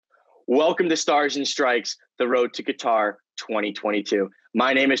Welcome to Stars and Strikes, the road to Qatar 2022.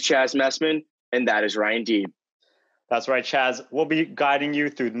 My name is Chaz Messman, and that is Ryan Deeb. That's right, Chaz. We'll be guiding you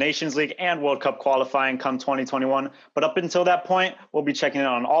through Nations League and World Cup qualifying come 2021. But up until that point, we'll be checking in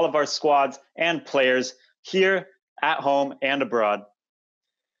on all of our squads and players here, at home, and abroad.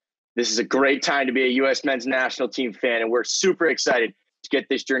 This is a great time to be a U.S. men's national team fan, and we're super excited to get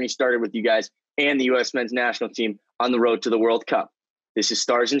this journey started with you guys and the U.S. men's national team on the road to the World Cup. This is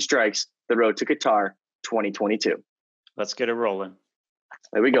Stars and Strikes, the road to Qatar 2022. Let's get it rolling.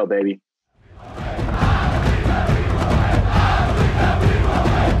 There we go, baby.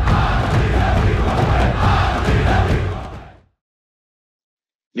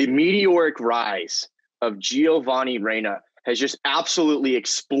 The meteoric rise of Giovanni Reyna has just absolutely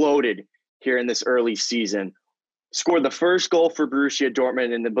exploded here in this early season. Scored the first goal for Borussia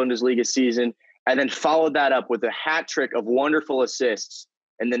Dortmund in the Bundesliga season, and then followed that up with a hat trick of wonderful assists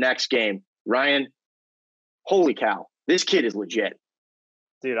in the next game. Ryan, holy cow, this kid is legit.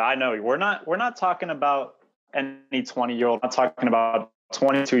 Dude, I know. We're not talking about any 20-year-old. I'm not talking about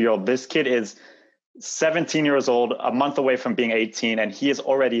 22-year-old. This kid is 17 years old, a month away from being 18, and he is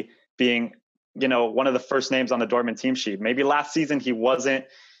already being, one of the first names on the Dortmund team sheet. Maybe last season he wasn't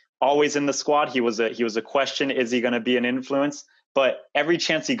always in the squad. He was a question, is he going to be an influence? But every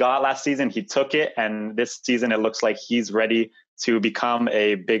chance he got last season, he took it. And this season, it looks like he's ready to become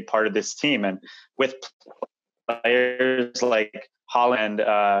a big part of this team. And with players like Haaland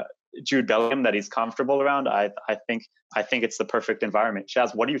and Jude Bellingham that he's comfortable around, I think it's the perfect environment.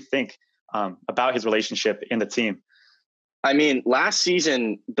 Chaz, what do you think about his relationship in the team? I mean, last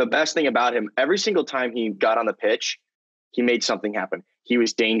season, the best thing about him, every single time he got on the pitch, he made something happen. He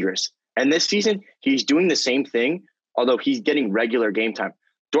was dangerous. And this season, he's doing the same thing, although he's getting regular game time.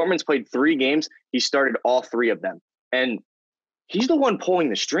 Dortmund's played 3 games. He started all 3 of them. And he's the one pulling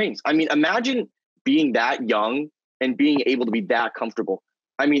the strings. I mean, imagine being that young and being able to be that comfortable.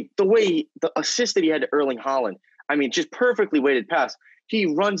 I mean, the assist that he had to Erling Haaland, I mean, just perfectly weighted pass. He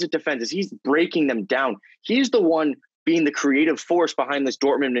runs at defenses. He's breaking them down. He's the one being the creative force behind this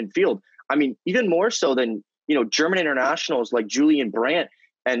Dortmund midfield. I mean, even more so than, German internationals like Julian Brandt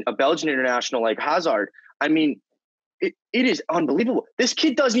and a Belgian international like Hazard. I mean, it is unbelievable. This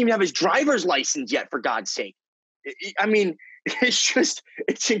kid doesn't even have his driver's license yet, for God's sake. I mean,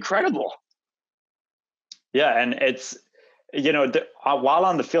 it's incredible. Yeah, and it's, while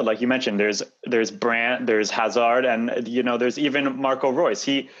on the field, like you mentioned, there's Brandt, there's Hazard, and, there's even Marco Reus.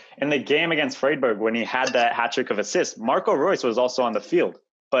 In the game against Freiburg, when he had that hat trick of assists, Marco Reus was also on the field.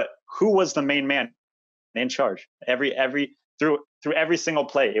 But who was the main man in charge? Through every single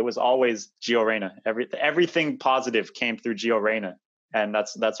play, it was always Gio Reyna. Everything positive came through Gio Reyna, and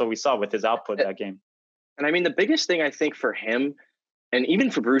that's what we saw with his output that game. And I mean, the biggest thing I think for him, and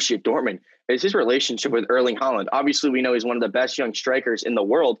even for Borussia Dortmund, is his relationship with Erling Haaland. Obviously, we know he's one of the best young strikers in the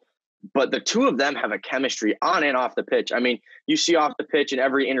world, but the two of them have a chemistry on and off the pitch. I mean, you see off the pitch in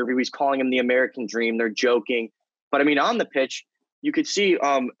every interview, he's calling him the American dream. They're joking. But I mean, on the pitch, you could see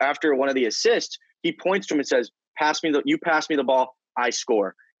after one of the assists, he points to him and says, you pass me the ball, I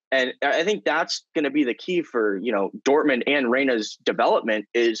score. And I think that's going to be the key for, Dortmund and Reyna's development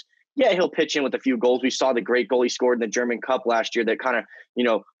is, yeah, he'll pitch in with a few goals. We saw the great goal he scored in the German Cup last year that kind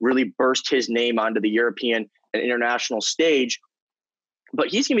of, really burst his name onto the European and international stage. But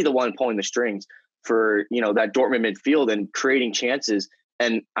he's going to be the one pulling the strings for, that Dortmund midfield and creating chances.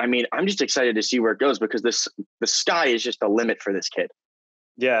 And I mean, I'm just excited to see where it goes because the sky is just the limit for this kid.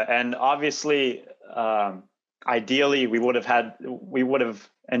 Yeah, and obviously, ideally, we would have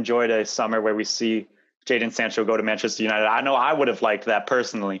enjoyed a summer where we see Jadon Sancho go to Manchester United. I know I would have liked that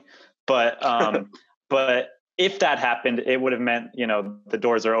personally, but if that happened, it would have meant, the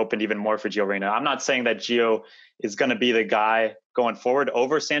doors are opened even more for Gio Reyna. I'm not saying that Gio is going to be the guy going forward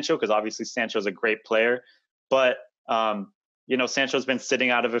over Sancho, because obviously Sancho is a great player, but Sancho's been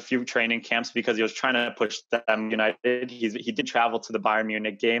sitting out of a few training camps because he was trying to push them United. He did travel to the Bayern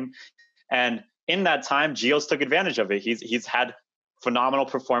Munich game, and in that time, Gio's took advantage of it. He's had phenomenal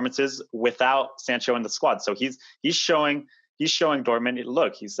performances without Sancho in the squad. So he's showing Dortmund,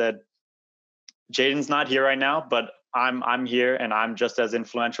 look, he said, Jadon's not here right now, but I'm here and I'm just as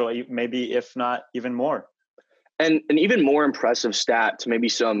influential, maybe if not even more. And an even more impressive stat to maybe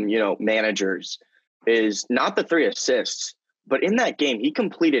some, managers is not the 3 assists, but in that game, he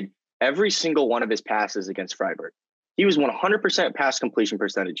completed every single one of his passes against Freiburg. He was 100% pass completion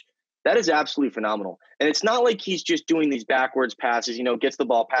percentage. That is absolutely phenomenal. And it's not like he's just doing these backwards passes, gets the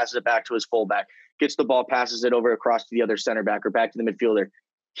ball, passes it back to his fullback, gets the ball, passes it over across to the other center back or back to the midfielder.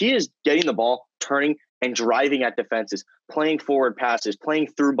 He is getting the ball, turning and driving at defenses, playing forward passes, playing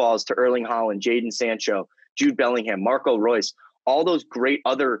through balls to Erling Haaland, Jadon Sancho, Jude Bellingham, Marco Reus, all those great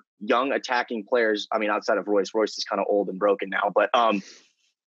other young attacking players. I mean, outside of Royce is kind of old and broken now, but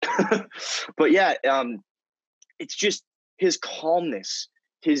but yeah, it's just his calmness,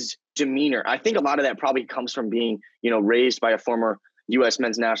 his demeanor. I think a lot of that probably comes from being, raised by a former U.S.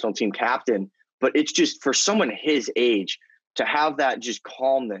 men's national team captain. But it's just for someone his age to have that just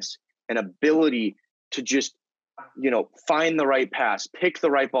calmness and ability to just, find the right pass, pick the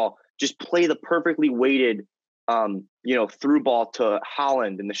right ball, just play the perfectly weighted, through ball to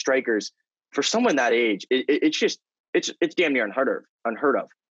Haaland and the strikers. For someone that age, it's damn near unheard of.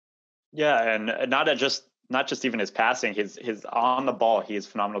 Yeah, and not just even his passing, his on the ball, he is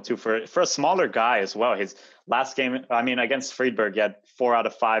phenomenal too. For a smaller guy as well. His last game, I mean, against Friedberg, he had 4 out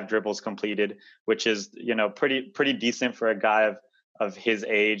of 5 dribbles completed, which is pretty decent for a guy of his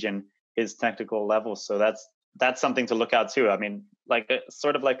age and his technical level. So that's something to look out too. I mean,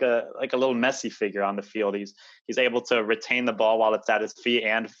 sort of like a little Messi figure on the field. He's able to retain the ball while it's at his feet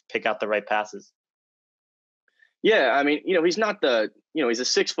and pick out the right passes. Yeah, I mean, he's not he's a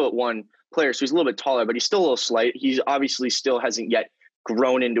 6'1" player, so he's a little bit taller, but he's still a little slight. He's obviously still hasn't yet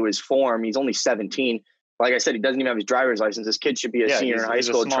grown into his form. He's only 17. Like I said, he doesn't even have his driver's license. This kid should be a senior in high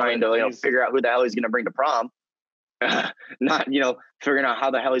school trying to figure out who the hell he's going to bring to prom. Not, figuring out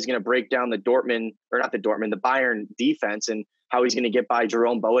how the hell he's going to break down the Bayern defense and how he's going to get by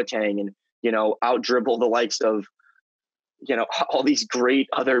Jerome Boateng and, out dribble the likes of, all these great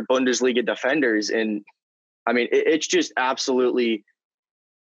other Bundesliga defenders. And I mean, it's just absolutely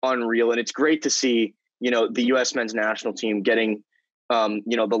unreal. And it's great to see, the U.S. men's national team getting,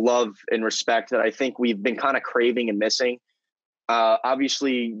 the love and respect that I think we've been kind of craving and missing.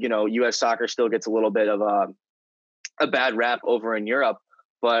 Obviously, U.S. soccer still gets a little bit of a bad rap over in Europe.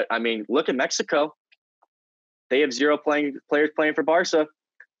 But, I mean, look at Mexico. They have 0 players playing for Barca.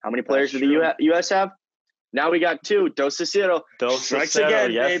 How many players do the U.S. have? Now we got 2. Dos Cicero strikes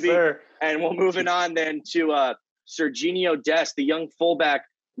again, yes, baby. Sir. And we're moving on then to Serginho Dest, the young fullback,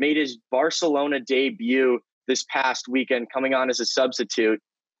 made his Barcelona debut this past weekend, coming on as a substitute.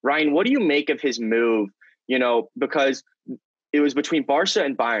 Ryan, what do you make of his move? Because it was between Barca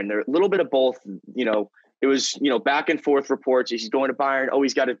and Bayern. There are a little bit of both. It was, back and forth reports. He's going to Bayern. Oh,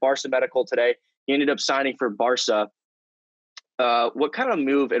 he's got his Barca medical today. He ended up signing for Barca. What kind of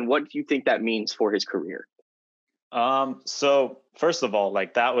move and what do you think that means for his career? So first of all,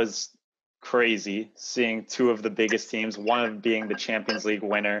 that was crazy seeing 2 of the biggest teams, one of being the Champions League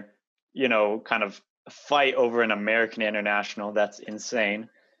winner, kind of fight over an American international. That's insane.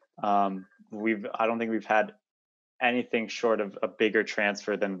 I don't think we've had anything short of a bigger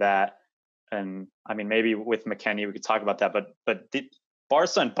transfer than that. And I mean, maybe with McKennie, we could talk about that, but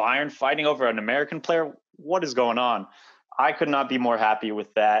Barca and Bayern fighting over an American player, what is going on? I could not be more happy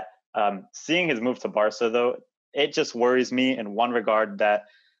with that. Seeing his move to Barca, though, it just worries me in one regard that,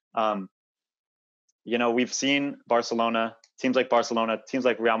 we've seen teams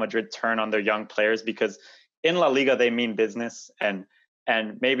like Real Madrid turn on their young players because in La Liga, they mean business and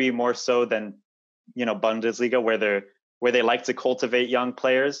maybe more so than, Bundesliga where they like to cultivate young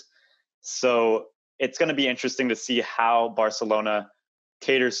players. So it's going to be interesting to see how Barcelona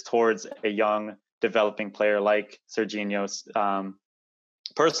caters towards a young developing player like Serginho.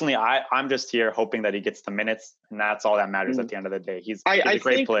 Personally, I'm just here hoping that he gets the minutes, and that's all that matters at the end of the day. He's a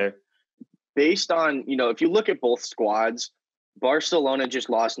great player. Based on, if you look at both squads, Barcelona just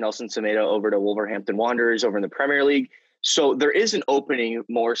lost Nelson Semedo over to Wolverhampton Wanderers over in the Premier League. So there is an opening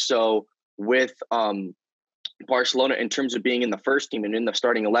more so with Barcelona in terms of being in the first team and in the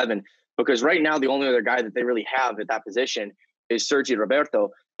starting 11, because right now the only other guy that they really have at that position is Sergi Roberto.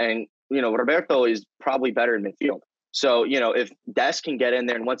 And, Roberto is probably better in midfield. So, if Dest can get in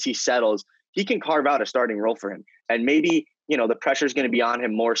there and once he settles, he can carve out a starting role for him. And maybe, the pressure is going to be on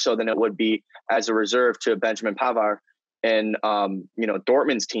him more so than it would be as a reserve to Benjamin Pavard and,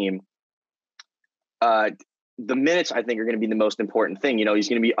 Dortmund's team. The minutes, I think, are going to be the most important thing. He's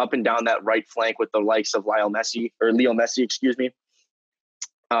going to be up and down that right flank with the likes of Leo Messi, excuse me.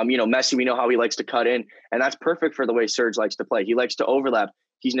 Messi, we know how he likes to cut in, and that's perfect for the way Serge likes to play. He likes to overlap.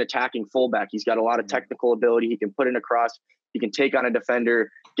 He's an attacking fullback. He's got a lot of technical ability. He can put in a cross. He can take on a defender,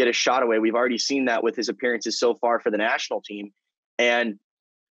 get a shot away. We've already seen that with his appearances so far for the national team. And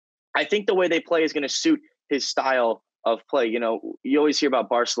I think the way they play is going to suit his style of play. You always hear about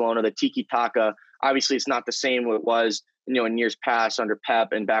Barcelona, the tiki-taka. Obviously, it's not the same what it was, in years past under Pep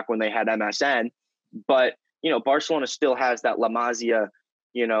and back when they had MSN. But, Barcelona still has that La Masia,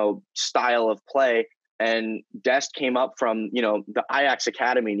 style of play. And Dest came up from, the Ajax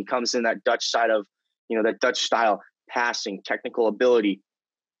Academy, and he comes in that Dutch side of, that Dutch style, passing, technical ability.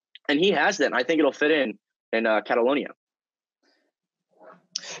 And he has that. And I think it'll fit in Catalonia.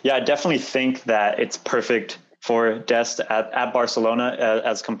 Yeah, I definitely think that it's perfect for Dest at Barcelona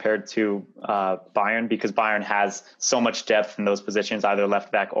as compared to Bayern, because Bayern has so much depth in those positions, either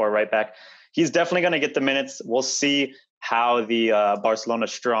left back or right back. He's definitely going to get the minutes. We'll see how the Barcelona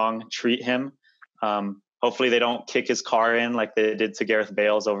strong treat him. Hopefully they don't kick his car in like they did to Gareth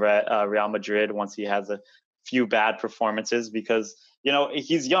Bale's over at Real Madrid once he has a few bad performances, because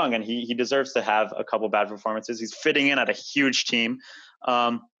he's young and he deserves to have a couple bad performances. He's fitting in at a huge team.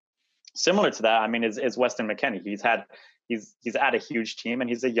 Similar to that, I mean, is Weston McKennie. He's at a huge team and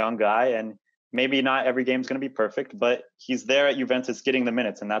he's a young guy, and maybe not every game is going to be perfect, but he's there at Juventus getting the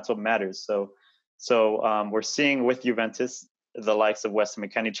minutes, and that's what matters. So we're seeing with Juventus the likes of Weston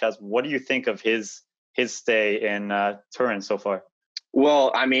McKennie. Chaz, what do you think of his stay in Turin so far?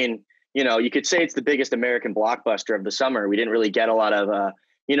 Well, I mean, you could say it's the biggest American blockbuster of the summer. We didn't really get a lot of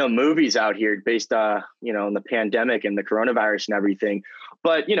movies out here based in the pandemic and the coronavirus and everything.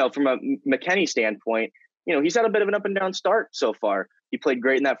 But from a McKennie standpoint, he's had a bit of an up and down start so far. He played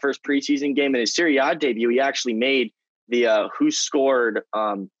great in that first preseason game. In his Serie A debut, he actually made the Who Scored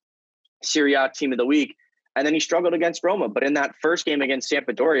Serie A Team of the Week, and then he struggled against Roma. But in that first game against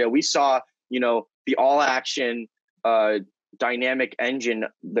Sampdoria, we saw the all action dynamic engine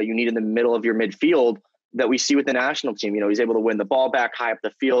that you need in the middle of your midfield that we see with the national team. He's able to win the ball back high up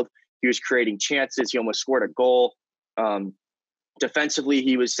the field. He was creating chances. He almost scored a goal. Defensively,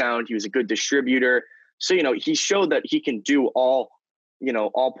 he was sound. He was a good distributor. So, he showed that he can do all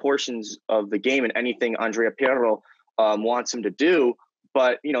portions of the game and anything Andrea Pirlo wants him to do.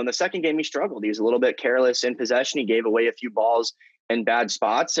 But, in the second game, he struggled. He was a little bit careless in possession. He gave away a few balls in bad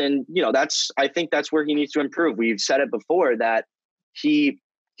spots. And, I think that's where he needs to improve. We've said it before that he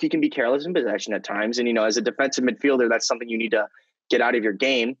can be careless in possession at times. And, as a defensive midfielder, that's something you need to get out of your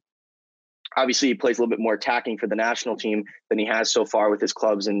game. Obviously, he plays a little bit more attacking for the national team than he has so far with his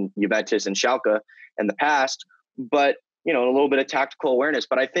clubs in Juventus and Schalke in the past. But, a little bit of tactical awareness.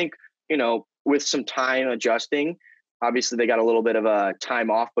 But I think, with some time adjusting, obviously they got a little bit of a time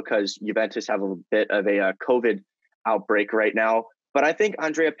off because Juventus have a bit of a COVID outbreak right now. But I think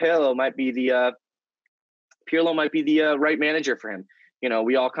Andrea Pirlo might be the right manager for him.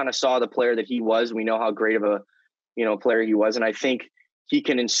 We all kind of saw the player that he was. We know how great of a, player he was. And I think he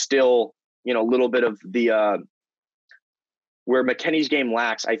can instill, a little bit of the where McKennie's game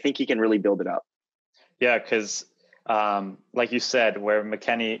lacks. I think he can really build it up. Yeah, because like you said, where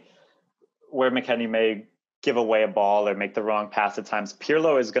McKennie may give away a ball or make the wrong pass at times,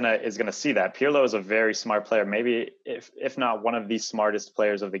 Pirlo is gonna see that. Pirlo is a very smart player, maybe if not one of the smartest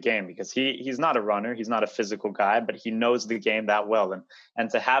players of the game, because he's not a runner, he's not a physical guy, but he knows the game that well. And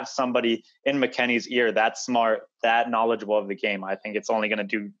to have somebody in McKennie's ear that smart, that knowledgeable of the game, I think it's only gonna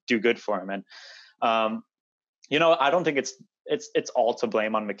do good for him. And I don't think it's all to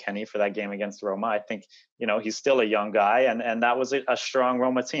blame on McKennie for that game against Roma. I think, he's still a young guy, and that was a strong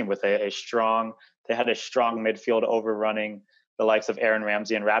Roma team with they had a strong midfield overrunning the likes of Aaron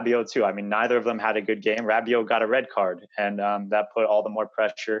Ramsey and Rabiot too. I mean, neither of them had a good game. Rabiot got a red card, and that put all the more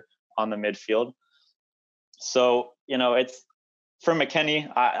pressure on the midfield. So, it's for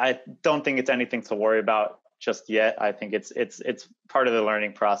McKennie, I don't think it's anything to worry about just yet. I think it's part of the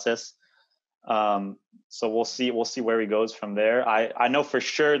learning process. So we'll see where he goes from there. I know for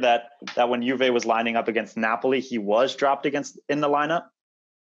sure that when Juve was lining up against Napoli, he was dropped in the lineup.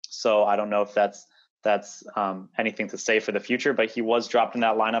 So I don't know if that's anything to say for the future, but he was dropped in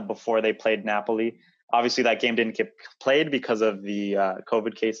that lineup before they played Napoli. Obviously that game didn't get played because of the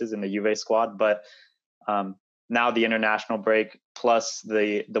COVID cases in the Juve squad, but now the international break plus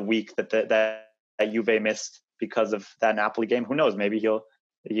the week that Juve missed because of that Napoli game, who knows, maybe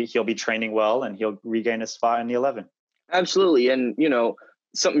he'll be training well and he'll regain his spot in the 11. Absolutely. And,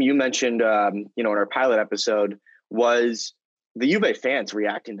 something you mentioned, in our pilot episode was the Juve fans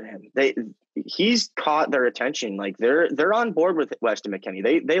reacting to him. He's caught their attention. Like they're on board with Weston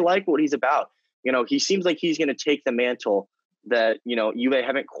McKennie. They like what he's about. He seems like he's going to take the mantle that, Juve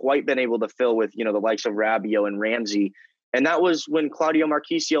haven't quite been able to fill with, the likes of Rabiot and Ramsey. And that was when Claudio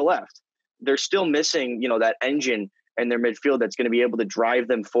Marchisio left. They're still missing, that engine in their midfield that's going to be able to drive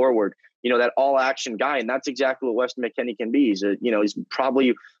them forward, that all action guy. And that's exactly what Weston McKennie can be. He's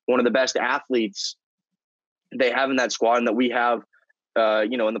probably one of the best athletes they have in that squad and that we have,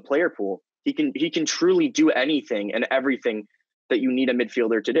 in the player pool. He can truly do anything and everything that you need a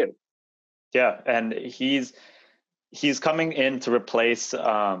midfielder to do. Yeah. And he's coming in to replace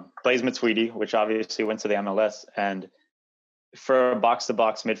Blaise Matuidi, which obviously went to the MLS. And for a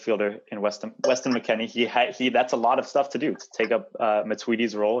box-to-box midfielder in Weston McKennie, that's a lot of stuff to do to take up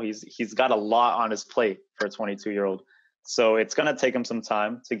Matuidi's role. He's got a lot on his plate for a 22-year-old, so it's going to take him some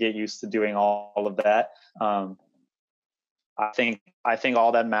time to get used to doing all of that. I think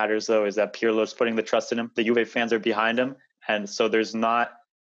all that matters though is that Pirlo's putting the trust in him. The Juve fans are behind him, and so there's room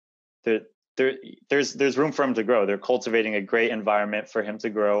for him to grow. They're cultivating a great environment for him to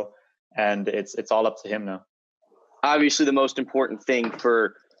grow, and it's all up to him now. Obviously, the most important thing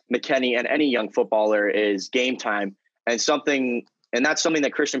for McKennie and any young footballer is game time, and that's something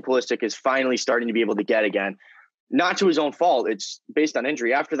that Christian Pulisic is finally starting to be able to get again. Not to his own fault. It's based on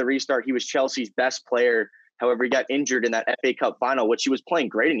injury. After the restart, he was Chelsea's best player. However, he got injured in that FA Cup final, which he was playing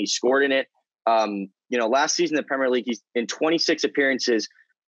great, and he scored in it. Last season in the Premier League, he's in 26 appearances.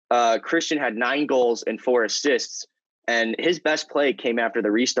 Christian had 9 goals and 4 assists, and his best play came after the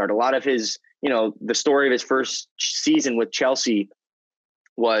restart. A lot of his, the story of his first season with Chelsea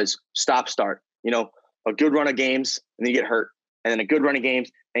was stop-start. A good run of games, and then you get hurt, and then a good run of games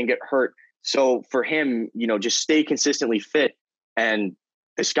and get hurt. So for him, just stay consistently fit, and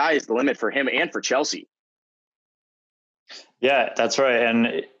the sky is the limit for him and for Chelsea. Yeah, that's right.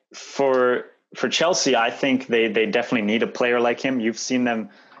 And for Chelsea, I think they definitely need a player like him. You've seen them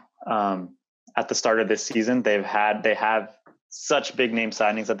at the start of this season. They have such big name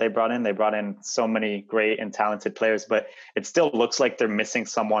signings that they brought in. They brought in so many great and talented players, but it still looks like they're missing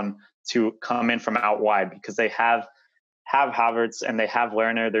someone to come in from out wide, because they have Havertz and they have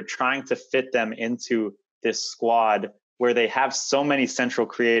Werner. They're trying to fit them into this squad where they have so many central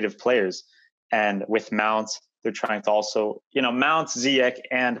creative players. And with Mount, they're trying to also, Mount, Ziyech,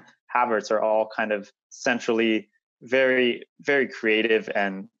 and Havertz are all kind of centrally very, very creative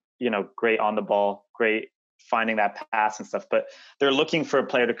and, great on the ball, great finding that pass and stuff. But they're looking for a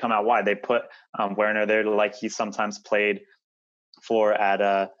player to come out wide. They put Werner there, like he sometimes played for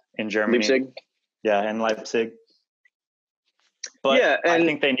in Germany. Leipzig. Yeah, in Leipzig. But yeah, and I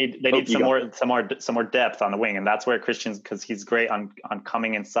think they need some more depth on the wing, and that's where Christian's, because he's great on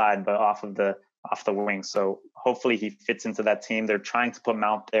coming inside, but off the wing. So hopefully he fits into that team. They're trying to put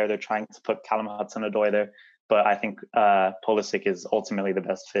Mount there. They're trying to put Callum Hudson-Odoi there. But I think Pulisic is ultimately the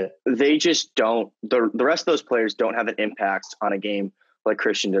best fit. They just don't. The rest of those players don't have an impact on a game like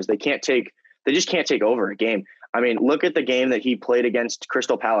Christian does. They just can't take over a game. I mean, look at the game that he played against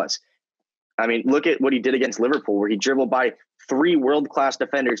Crystal Palace. I mean, look at what he did against Liverpool, where he dribbled by 3 world-class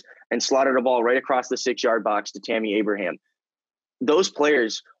defenders and slotted a ball right across the 6-yard box to Tammy Abraham. Those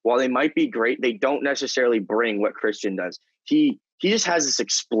players, while they might be great, they don't necessarily bring what Christian does. He just has this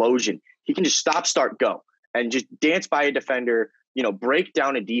explosion. He can just stop, start, go, and just dance by a defender, break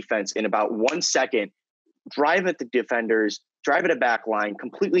down a defense in about 1 second, drive at the defenders, drive at a back line,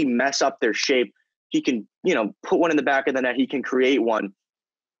 completely mess up their shape. He can, put one in the back of the net. He can create one.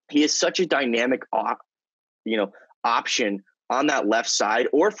 He is such a dynamic, option on that left side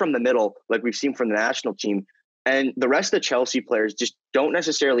or from the middle, like we've seen from the national team. And the rest of the Chelsea players just don't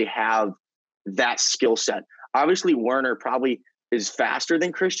necessarily have that skill set. Obviously, Werner probably is faster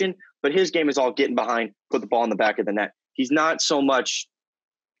than Christian, but his game is all getting behind, put the ball in the back of the net. He's not so much,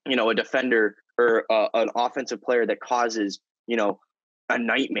 a defender or an offensive player that causes, a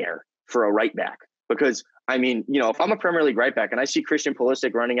nightmare for a right back. Because, if I'm a Premier League right back and I see Christian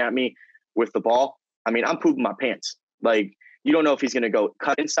Pulisic running at me with the ball, I'm pooping my pants. Like, you don't know if he's going to go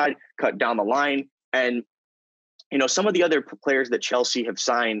cut inside, cut down the line. And, some of the other players that Chelsea have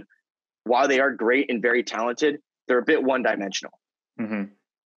signed, while they are great and very talented, they're a bit one-dimensional. Mm-hmm.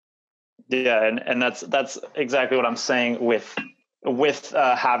 Yeah, and that's exactly what I'm saying with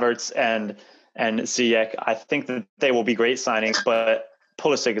Havertz and Ziyech. I think that they will be great signings, but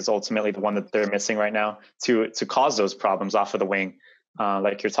Pulisic is ultimately the one that they're missing right now to cause those problems off of the wing,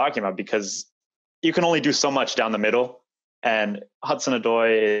 like you're talking about, because you can only do so much down the middle, and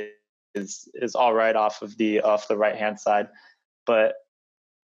Hudson-Odoi is all right off the right hand side, but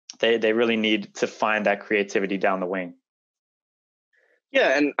they really need to find that creativity down the wing.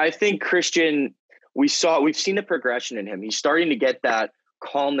 Yeah, and I think Christian, we've seen the progression in him. He's starting to get that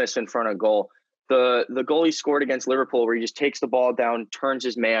calmness in front of goal. The goal he scored against Liverpool, where he just takes the ball down, turns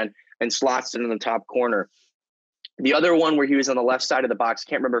his man, and slots it in the top corner. The other one where he was on the left side of the box,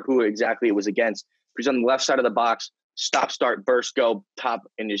 can't remember who exactly it was against. He was on the left side of the box, stop, start, burst, go, top,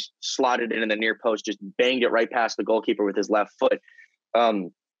 and just slotted it in the near post, just banged it right past the goalkeeper with his left foot.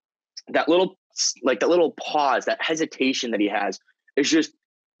 That little pause, that hesitation that he has, is just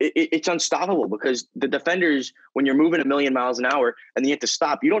it's unstoppable, because the defenders, when you're moving 1,000,000 miles an hour and you have to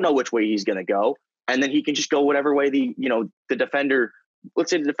stop, you don't know which way he's going to go, and then he can just go whatever way the defender let's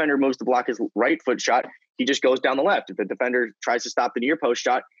say the defender moves to block his right foot shot, he just goes down the left. If the defender tries to stop the near post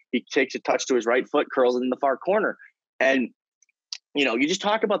shot, he takes a touch to his right foot, curls it in the far corner. And, you just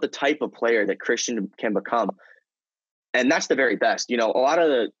talk about the type of player that Christian can become. And that's the very best. A lot of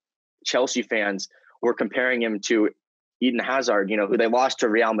the Chelsea fans were comparing him to Eden Hazard, who they lost to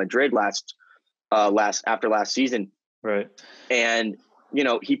Real Madrid after last season. Right. And,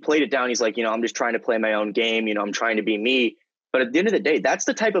 he played it down. He's like, I'm just trying to play my own game. I'm trying to be me. But at the end of the day, that's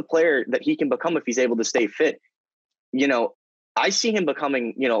the type of player that he can become if he's able to stay fit. I see him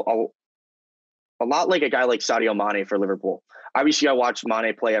becoming, a lot like a guy like Sadio Mane for Liverpool. Obviously, I watch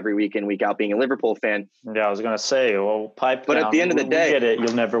Mane play every week in, week out, being a Liverpool fan. Yeah, I was going to say, well, pipe but down. At the end of the day, get it.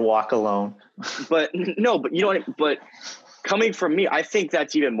 You'll never walk alone. But coming from me, I think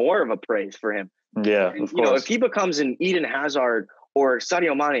that's even more of a praise for him. Yeah, of course. If he becomes an Eden Hazard or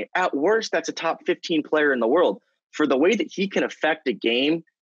Sadio Mane, at worst, that's a top 15 player in the world. For the way that he can affect a game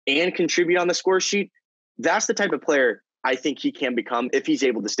and contribute on the score sheet, that's the type of player I think he can become if he's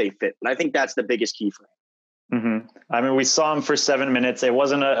able to stay fit. And I think that's the biggest key for him. Mm-hmm. I mean, we saw him for 7 minutes. It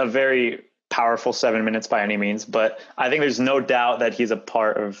wasn't a very powerful 7 minutes by any means, but I think there's no doubt that he's a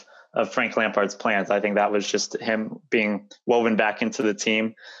part of Frank Lampard's plans. I think that was just him being woven back into the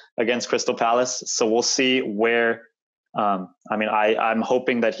team against Crystal Palace. So we'll see where, I'm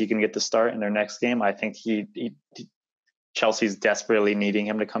hoping that he can get the start in their next game. I think Chelsea's desperately needing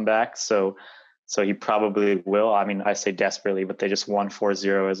him to come back. So he probably will. I mean, I say desperately, but they just won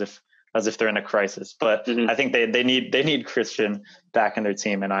 4-0 as if they're in a crisis. But I think they need Christian back in their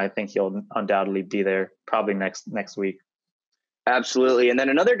team, and I think he'll undoubtedly be there probably next week. Absolutely. And then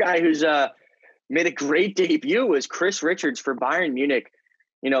another guy who's made a great debut was Chris Richards for Bayern Munich.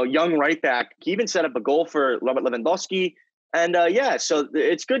 Young right back. He even set up a goal for Robert Lewandowski. And so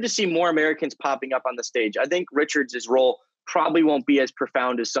it's good to see more Americans popping up on the stage. I think Richards' role probably won't be as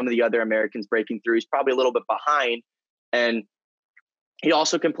profound as some of the other Americans breaking through. He's probably a little bit behind. And he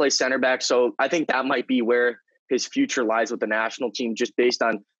also can play center back. So I think that might be where his future lies with the national team, just based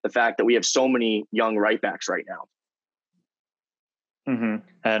on the fact that we have so many young right backs right now. Mm-hmm.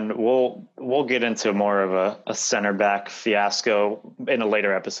 And we'll get into more of a center back fiasco in a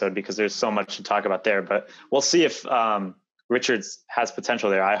later episode because there's so much to talk about there. But we'll see if Richards has potential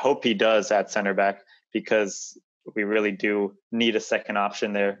there. I hope he does at center back because we really do need a second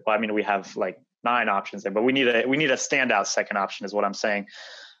option there. Well, I mean, we have like 9 options there, but we need a standout second option is what I'm saying.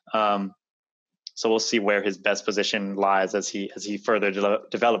 So we'll see where his best position lies as he further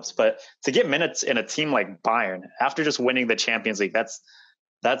develops. But to get minutes in a team like Bayern after just winning the Champions League,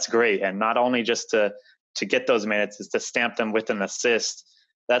 that's great. And not only just to get those minutes, is to stamp them with an assist.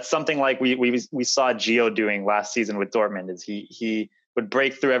 That's something like we saw Gio doing last season with Dortmund. Is he would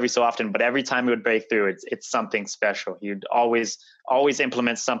break through every so often, but every time he would break through, it's something special. He'd always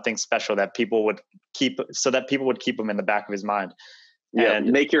implement something special that people would keep him in the back of his mind. Yeah,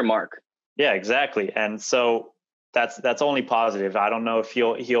 and make your mark. Yeah, exactly. And so that's only positive. I don't know if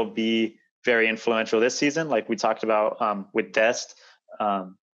he'll be very influential this season, like we talked about with Dest.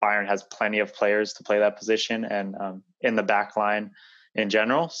 Bayern has plenty of players to play that position, and in the back line in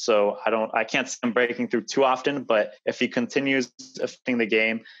general. So I can't see him breaking through too often, but if he continues affecting the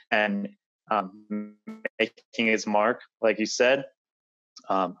game and making his mark, like you said,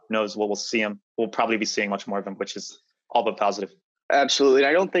 knows what we'll see him. We'll probably be seeing much more of him, which is all but positive. Absolutely. And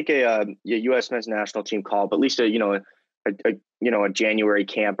I don't think a U.S. men's national team call up, at least a January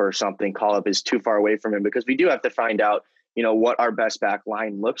camp or something call up is too far away from him, because we do have to find out, what our best back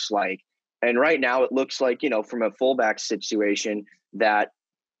line looks like. And right now it looks like, from a fullback situation that,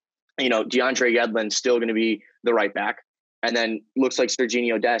 DeAndre Yedlin's still going to be the right back. And then looks like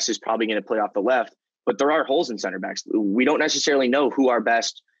Serginho Dest is probably going to play off the left, but there are holes in center backs. We don't necessarily know who our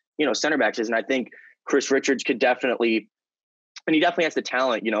best, center backs is. And I think Chris Richards could definitely, and he definitely has the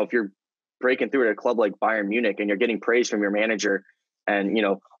talent, if you're breaking through at a club like Bayern Munich and you're getting praise from your manager and,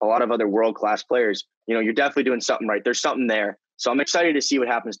 a lot of other world-class players, you're definitely doing something right. There's something there. So I'm excited to see what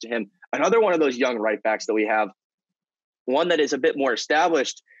happens to him. Another one of those young right backs that we have, one that is a bit more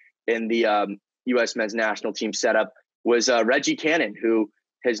established in the U.S. men's national team setup, was Reggie Cannon, who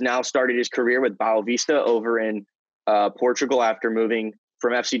has now started his career with Boa Vista over in Portugal after moving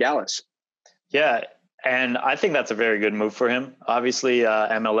from FC Dallas. Yeah. And I think that's a very good move for him. Obviously,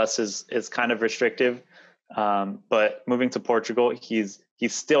 MLS is kind of restrictive, but moving to Portugal, he's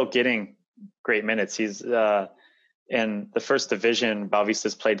still getting great minutes. He's in the first division. Boa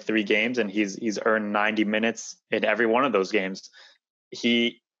Vista's played 3 games, and he's earned 90 minutes in every one of those games.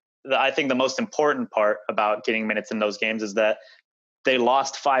 I think the most important part about getting minutes in those games is that they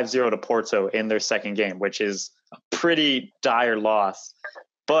lost 5-0 to Porto in their second game, which is a pretty dire loss,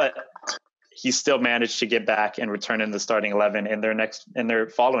 but he still managed to get back and return in the starting 11 in their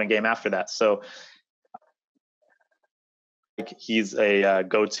following game after that. So he's a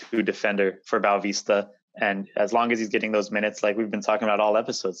go-to defender for Boavista. And as long as he's getting those minutes, like we've been talking about all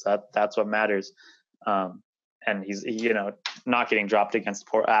episodes, that's what matters. And he's, not getting dropped against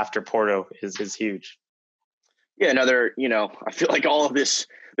after Porto is huge. Yeah, another, I feel like all of this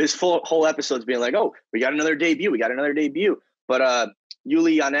whole episode's being like, oh, we got another debut. But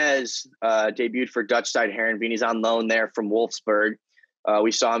Yuli Yanez debuted for Dutch side Heerenveen. He's on loan there from Wolfsburg.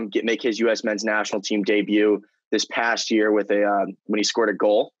 We saw him make his U.S. men's national team debut this past year with when he scored a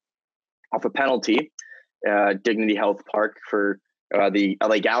goal off a penalty, Dignity Health Park for the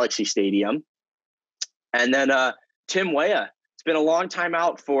LA Galaxy Stadium. And then Tim Weah. It's been a long time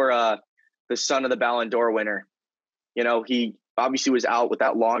out for the son of the Ballon d'Or winner. He obviously was out with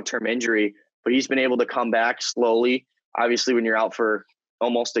that long-term injury, but he's been able to come back slowly. Obviously, when you're out for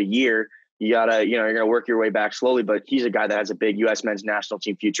almost a year, you gotta, you're gonna work your way back slowly. But he's a guy that has a big U.S. men's national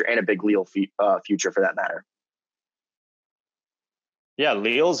team future and a big Lille future for that matter. Yeah,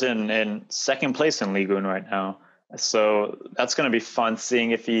 Lille's in second place in Ligue 1 right now, so that's going to be fun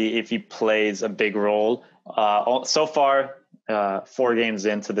seeing if he plays a big role. So far, 4 games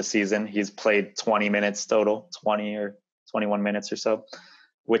into the season, he's played 20 minutes total, 20 or 21 minutes or so,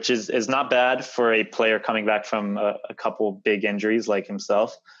 which is not bad for a player coming back from a couple big injuries like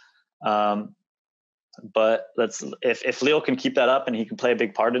himself. But if Lille can keep that up and he can play a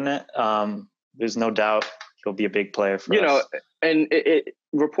big part in it, there's no doubt he'll be a big player for us. And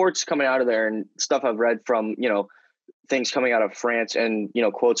reports coming out of there and stuff I've read from, things coming out of France and,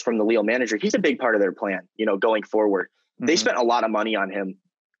 quotes from the Lille manager, he's a big part of their plan, going forward. Mm-hmm. They spent a lot of money on him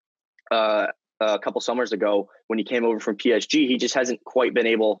a couple summers ago when he came over from PSG. He just hasn't quite been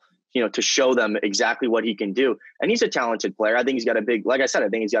able, to show them exactly what he can do. And he's a talented player. I think he's got a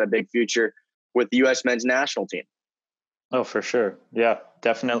big future with the U.S. men's national team. Oh, for sure. Yeah,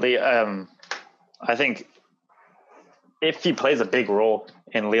 definitely. I think if he plays a big role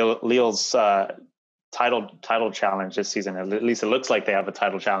in Lille's title challenge this season, at least it looks like they have a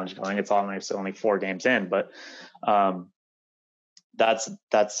title challenge going. It's only 4 games in, but that's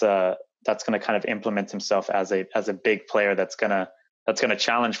going to kind of implement himself as a big player that's going to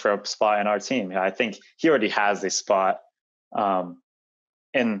challenge for a spot in our team. I think he already has a spot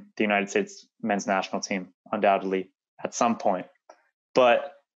in the United States men's national team, undoubtedly at some point,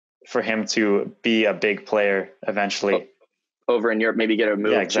 but for him to be a big player eventually over in Europe, maybe get a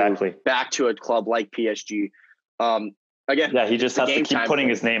move back to a club like PSG. Again, he just has to keep putting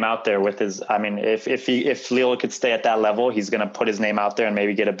his name out there with his. I mean, if Lille could stay at that level, he's going to put his name out there and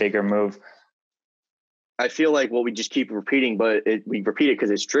maybe get a bigger move. I feel like we just keep repeating, but we repeat it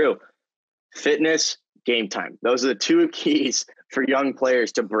because it's true. Fitness, game time. Those are the 2 keys for young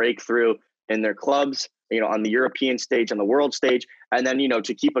players to break through in their clubs, on the European stage, on the world stage, and then,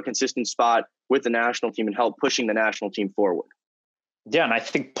 to keep a consistent spot with the national team and help pushing the national team forward. Yeah, and I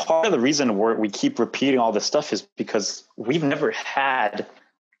think part of the reason we keep repeating all this stuff is because we've never had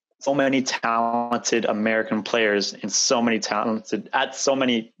so many talented American players and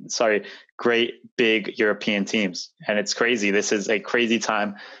great big European teams. And it's crazy. This is a crazy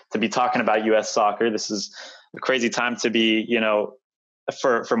time to be talking about U.S. soccer. This is a crazy time to be,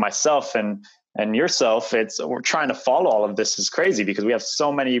 for myself and yourself, we're trying to follow all of this is crazy because we have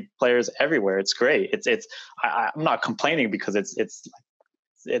so many players everywhere. It's great. I'm not complaining because it's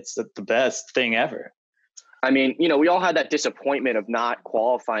the best thing ever. I mean, we all had that disappointment of not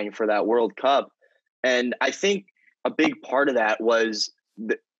qualifying for that World Cup. And I think a big part of that was,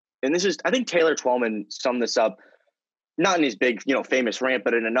 I think Taylor Twellman summed this up, not in his big, famous rant,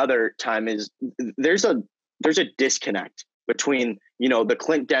 but in another time, is there's a disconnect between, the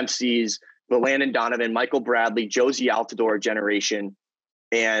Clint Dempseys, the Landon Donovan, Michael Bradley, Josie Altidore generation,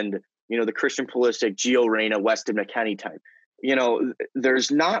 and, the Christian Pulisic, Gio Reyna, Weston McKennie type.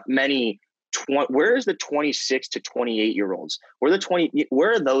 There's not many. Where's the 26 to 28 year olds? Where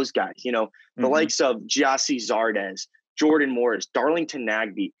are those guys? The likes of Gyasi Zardes, Jordan Morris, Darlington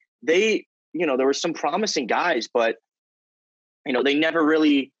Nagbe. They, there were some promising guys, but, they never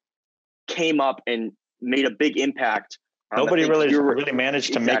really came up and made a big impact. Nobody really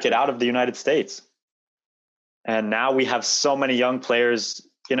managed to make it out of the United States. And now we have so many young players,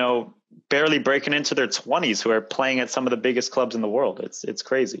 barely breaking into their 20s who are playing at some of the biggest clubs in the world. It's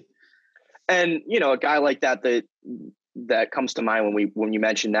crazy. And, a guy like that comes to mind when you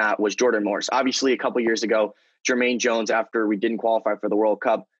mentioned that was Jordan Morris. Obviously, a couple years ago, Jermaine Jones, after we didn't qualify for the World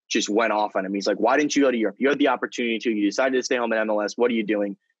Cup, just went off on him. He's like, why didn't you go to Europe? You had the opportunity to. You decided to stay home in MLS. What are you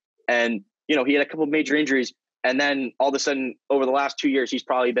doing? And, he had a couple of major injuries. And then all of a sudden, over the last 2 years, he's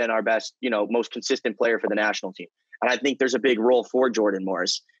probably been our best, most consistent player for the national team. And I think there's a big role for Jordan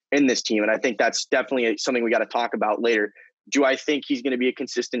Morris in this team. And I think that's definitely something we got to talk about later. Do I think he's going to be a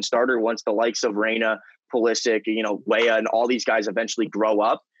consistent starter once the likes of Reyna, Pulisic, Weah, and all these guys eventually grow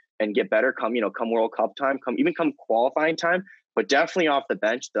up and get better come World Cup time, come qualifying time? But definitely off the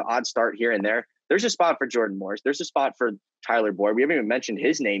bench, the odd start here and there. There's a spot for Jordan Morris. There's a spot for Tyler Boyd. We haven't even mentioned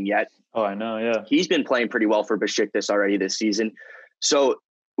his name yet. Oh, I know, yeah. He's been playing pretty well for Besiktas already this season. So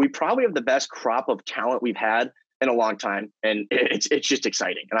we probably have the best crop of talent we've had in a long time, and it's just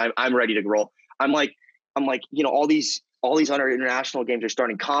exciting. And I'm ready to roll. I'm like, all these other international games are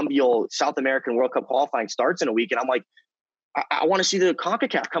starting. CONMEBOL, South American World Cup qualifying starts in a week, and I'm like, I want to see the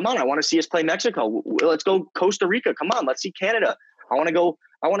CONCACAF. Come on, I want to see us play Mexico. Let's go Costa Rica. Come on, let's see Canada. I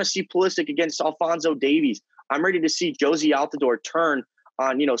want to see Pulisic against Alphonso Davies. I'm ready to see Jozy Altidore turn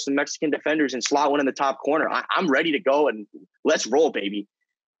on, some Mexican defenders and slot one in the top corner. I'm ready to go, and let's roll, baby.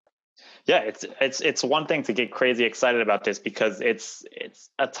 Yeah, it's one thing to get crazy excited about this because it's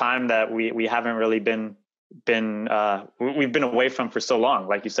a time that we haven't really been we've been away from for so long.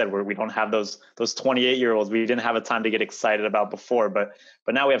 Like you said, where we don't have those 28-year-olds we didn't have a time to get excited about before, but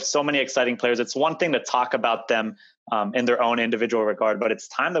now we have so many exciting players. It's one thing to talk about them in their own individual regard, but it's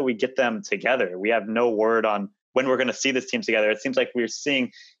time that we get them together. We have no word on when we're going to see this team together. It seems like we're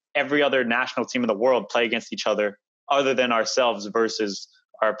seeing every other national team in the world play against each other other than ourselves versus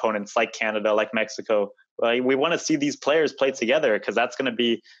our opponents like Canada, like Mexico. We want to see these players play together because that's going to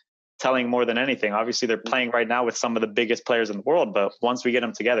be telling more than anything. Obviously, they're playing right now with some of the biggest players in the world, but once we get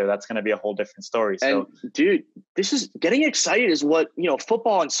them together, that's going to be a whole different story. So, and dude, this is getting excited is what,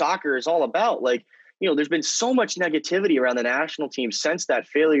 football and soccer is all about. Like, there's been so much negativity around the national team since that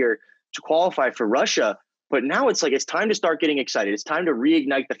failure to qualify for Russia. But now it's like, it's time to start getting excited. It's time to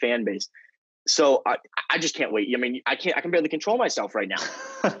reignite the fan base. So I just can't wait. I mean, I can barely control myself right now.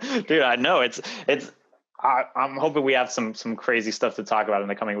 Dude, I know I'm hoping we have some crazy stuff to talk about in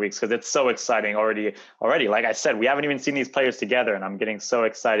the coming weeks because it's so exciting already. Like I said, we haven't even seen these players together, and I'm getting so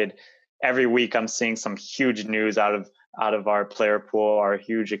excited. Every week I'm seeing some huge news out of our player pool, our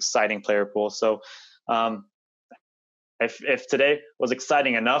huge exciting player pool. So if today was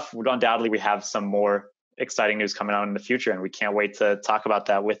exciting enough, undoubtedly we have some more exciting news coming out in the future, and we can't wait to talk about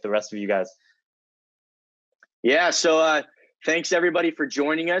that with the rest of you guys. Yeah, so thanks everybody for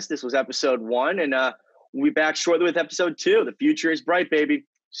joining us. This was episode 1, and we'll be back shortly with episode 2. The future is bright, baby.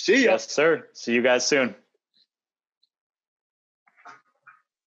 See ya. Yes, sir. See you guys soon.